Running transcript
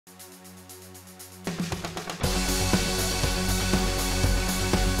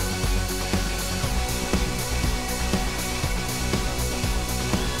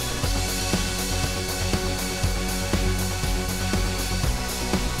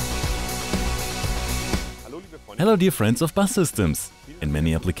Hello dear friends of bus systems! In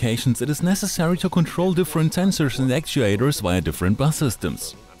many applications it is necessary to control different sensors and actuators via different bus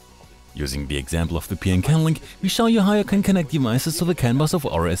systems. Using the example of the PN CAN-Link, we show you how you can connect devices to the CAN bus of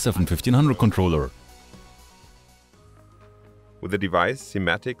our S7-1500 controller. With the device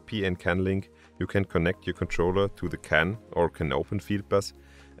SIMATIC PN CAN-Link, you can connect your controller to the CAN or CANopen field bus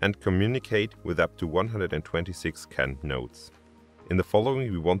and communicate with up to 126 CAN nodes. In the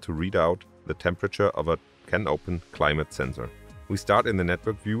following we want to read out the temperature of a CANopen climate sensor. We start in the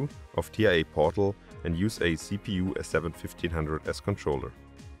network view of TIA portal and use a CPU S7-1500 as controller.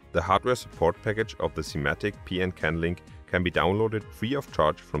 The hardware support package of the SIMATIC PN CAN-Link can be downloaded free of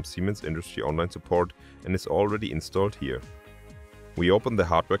charge from Siemens Industry Online Support and is already installed here. We open the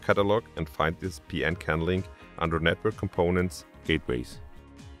hardware catalog and find this PN CAN-Link under Network Components, Gateways.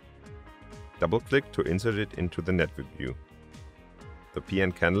 Double-click to insert it into the network view. The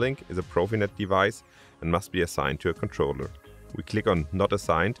PN CAN-Link is a PROFINET device and must be assigned to a controller. We click on Not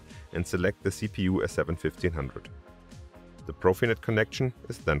Assigned and select the CPU S7-1500. The PROFINET connection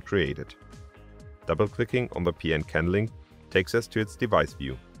is then created. Double-clicking on the PN CAN-Link takes us to its device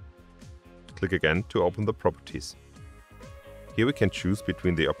view. Click again to open the properties. Here we can choose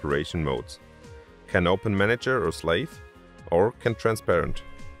between the operation modes: CANopen Manager or Slave, or CAN Transparent.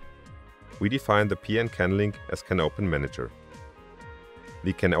 We define the PN CAN-Link as CANopen Manager.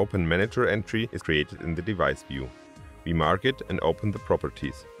 The CANopen Manager entry is created in the device view. We mark it and open the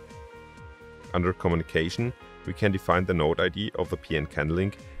properties. Under Communication, we can define the node ID of the PN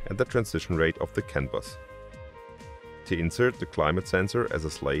CAN-Link and the transition rate of the CAN bus. To insert the climate sensor as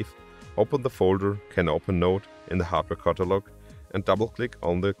a slave, open the folder CANopen Node in the hardware catalog and double-click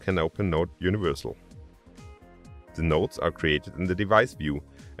on the CANopen Node Universal. The nodes are created in the device view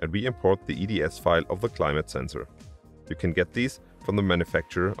and we import the EDS file of the climate sensor. You can get these from the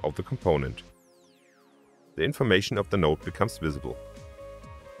manufacturer of the component. The information of the node becomes visible.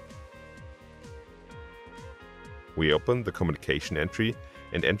 We open the communication entry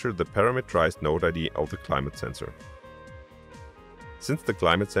and enter the parameterized node ID of the climate sensor. Since the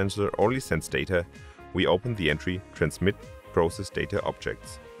climate sensor only sends data, we open the entry Transmit Process Data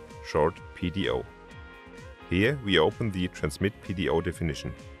Objects, short PDO. Here we open the Transmit PDO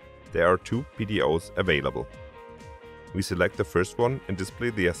definition. There are two PDOs available. We select the first one and display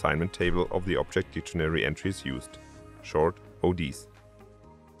the assignment table of the object dictionary entries used, short ODs.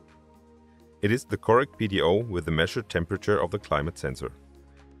 It is the correct PDO with the measured temperature of the climate sensor.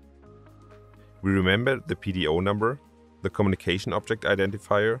 We remember the PDO number, the communication object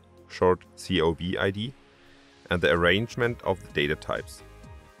identifier, short COB ID, and the arrangement of the data types.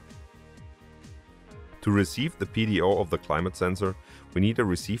 To receive the PDO of the climate sensor, we need a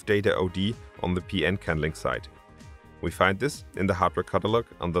Receive Data OD on the PN CAN-Link side. We find this in the hardware catalog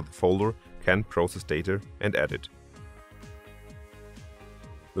under the folder CAN Process Data and add it.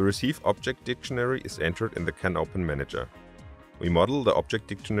 The Receive Object Dictionary is entered in the CANopen Manager. We model the object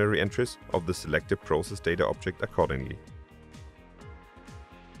dictionary entries of the selected process data object accordingly.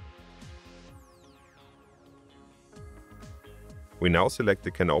 We now select the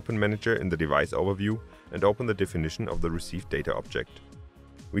CANopen Manager in the device overview and open the definition of the received data object.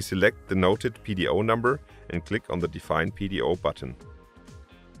 We select the noted PDO number and click on the Define PDO button.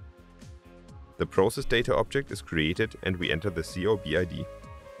 The process data object is created and we enter the COB ID.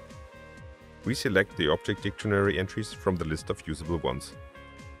 We select the object dictionary entries from the list of usable ones.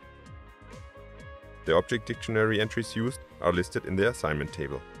 The object dictionary entries used are listed in the assignment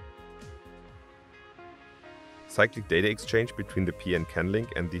table. Cyclic data exchange between the PN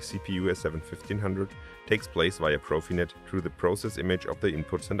CAN-Link and the CPU S7-1500 takes place via PROFINET through the process image of the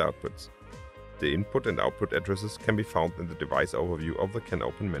inputs and outputs. The input and output addresses can be found in the device overview of the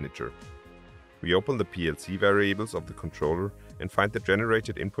CANopen Manager. We open the PLC variables of the controller and find the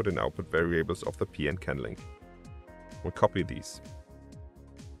generated input and output variables of the PN CAN-Link. We copy these.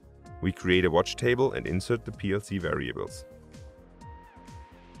 We create a watch table and insert the PLC variables.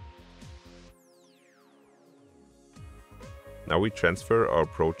 Now we transfer our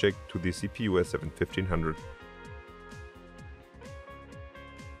project to the CPU S7-1500.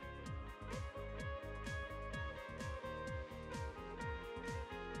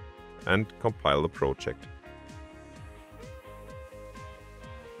 And compile the project.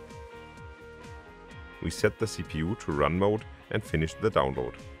 We set the CPU to run mode and finish the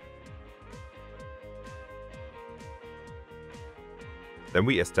download. Then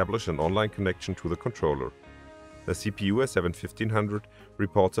we establish an online connection to the controller. The CPU S7-1500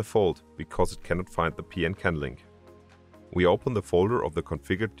 reports a fault because it cannot find the PN CAN-Link. We open the folder of the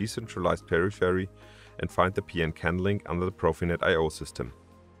configured decentralized periphery and find the PN CAN-Link under the PROFINET I/O system.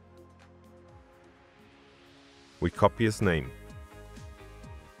 We copy his name.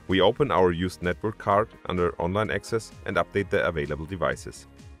 We open our used network card under Online Access and update the available devices.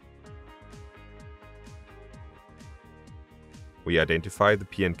 We identify the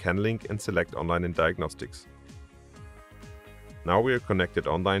PN CAN link and select Online and Diagnostics. Now we are connected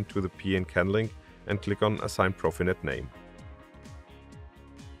online to the PN CAN link and click on Assign PROFINET name.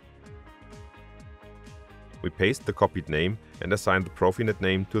 We paste the copied name and assign the PROFINET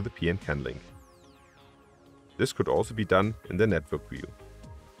name to the PN CAN link. This could also be done in the network view.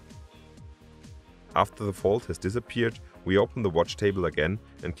 After the fault has disappeared, we open the watch table again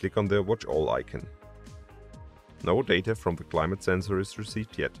and click on the Watch All icon. No data from the climate sensor is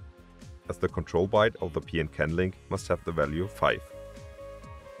received yet, as the control byte of the PN CAN link must have the value 5.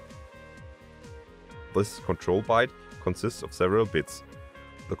 This control byte consists of several bits.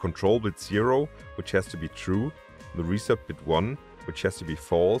 The control bit 0, which has to be true, the reset bit 1, which has to be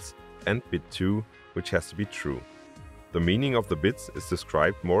false, and bit 2, which has to be true. The meaning of the bits is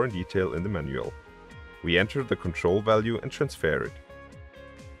described more in detail in the manual. We enter the control value and transfer it.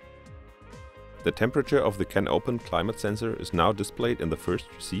 The temperature of the CANopen climate sensor is now displayed in the first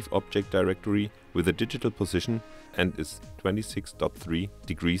receive object directory with a digital position and is 26.3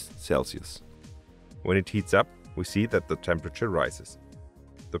 degrees Celsius. When it heats up, we see that the temperature rises.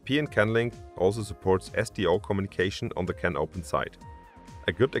 The PN CAN link also supports SDO communication on the CANopen side.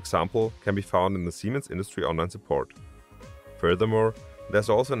 A good example can be found in the Siemens Industry Online Support. Furthermore, there's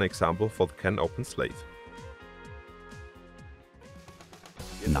also an example for the CANopen slave.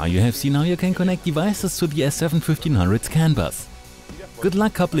 Now you have seen how you can connect devices to the S7-1500's CAN bus. Good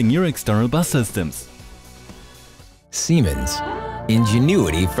luck coupling your external bus systems. Siemens.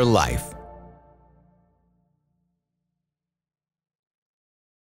 Ingenuity for life.